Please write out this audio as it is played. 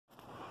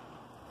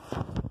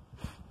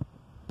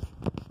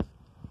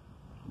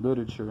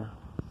Literature.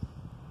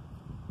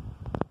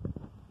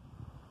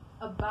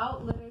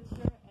 About literature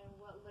and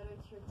what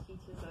literature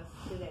teaches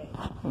us today.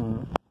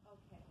 Mm.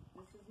 Okay,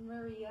 this is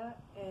Maria,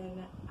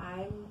 and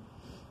I'm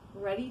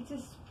ready to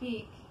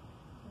speak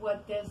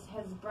what this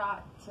has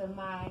brought to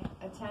my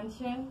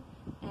attention,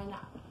 and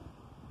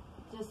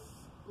just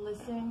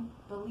listen,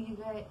 believe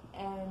it,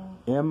 and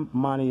M.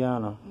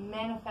 Mariana.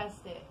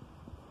 manifest it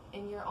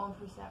in your own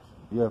perception.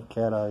 You have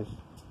cat eyes.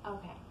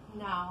 Okay,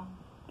 now,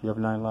 Do you have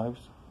 9 lives?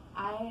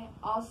 I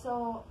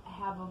also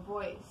have a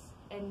voice,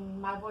 and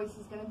my voice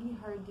is going to be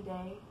heard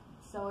today.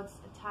 So it's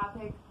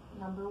topic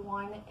number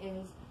 1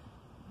 is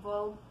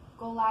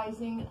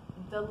vocalizing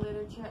the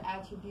literature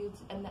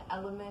attributes and the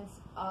elements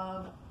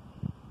of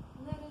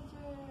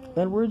literature.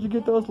 And where'd you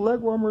get those leg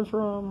warmers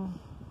from?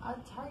 A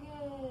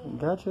Target.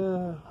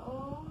 Gotcha.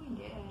 Oh,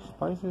 yeah.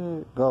 Spice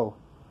it. Go.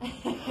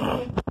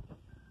 Okay,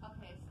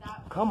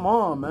 stop. Come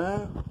on,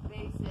 man.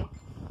 Basic.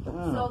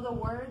 Damn. So the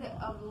word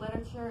of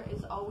literature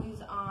is always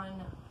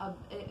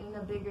in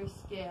a bigger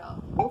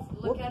scale.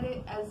 Look at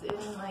it as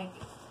in like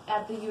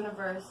at the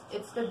universe.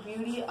 It's the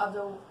beauty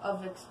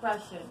of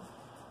expression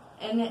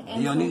and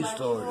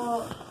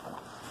intellectual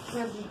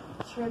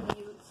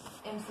tributes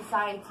in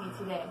society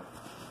today.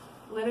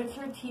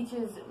 Literature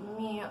teaches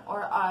me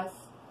or us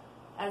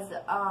as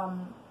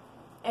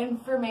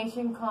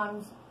information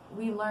comes.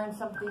 We learn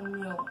something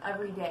new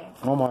every day.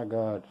 Oh my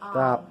God!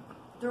 Stop.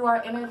 Through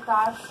our inner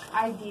thoughts,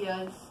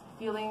 ideas,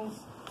 feelings,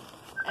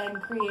 and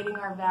creating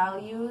our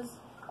values,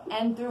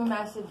 and through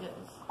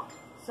messages.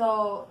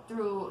 So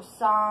through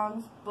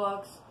songs,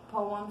 books,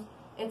 poems,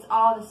 it's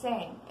all the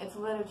same. It's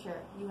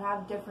literature. You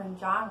have different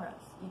genres.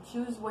 You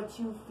choose what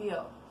you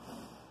feel.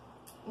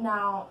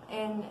 Now,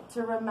 and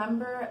to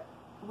remember,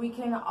 we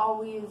can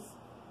always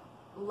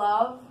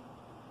love,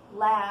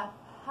 laugh,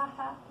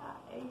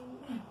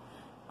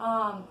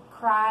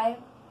 cry,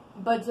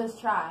 but just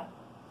try.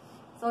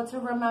 So to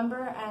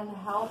remember and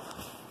help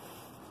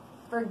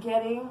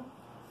forgetting,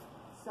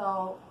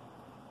 so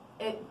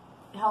it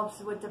helps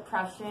with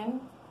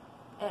depression,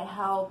 it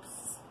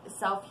helps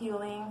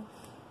self-healing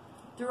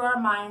through our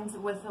minds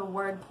with a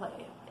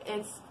wordplay.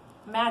 It's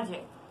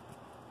magic,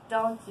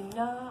 don't you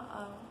know?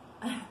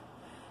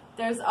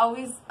 There's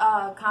always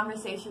a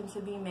conversation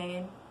to be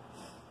made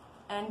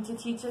and to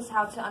teach us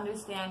how to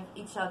understand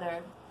each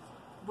other.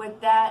 With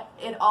that,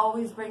 it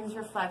always brings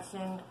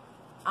reflection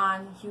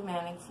on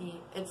humanity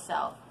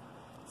itself.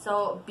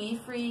 So be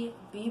free,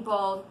 be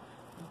bold,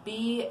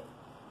 be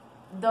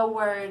the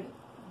word,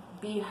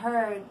 be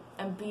heard,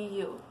 and be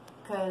you,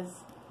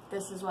 because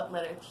this is what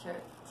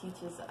literature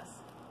teaches us.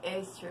 It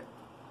is true.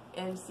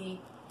 MCA.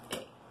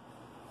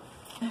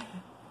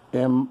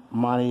 M.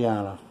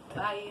 Mariana.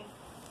 Bye.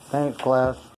 Thanks, class.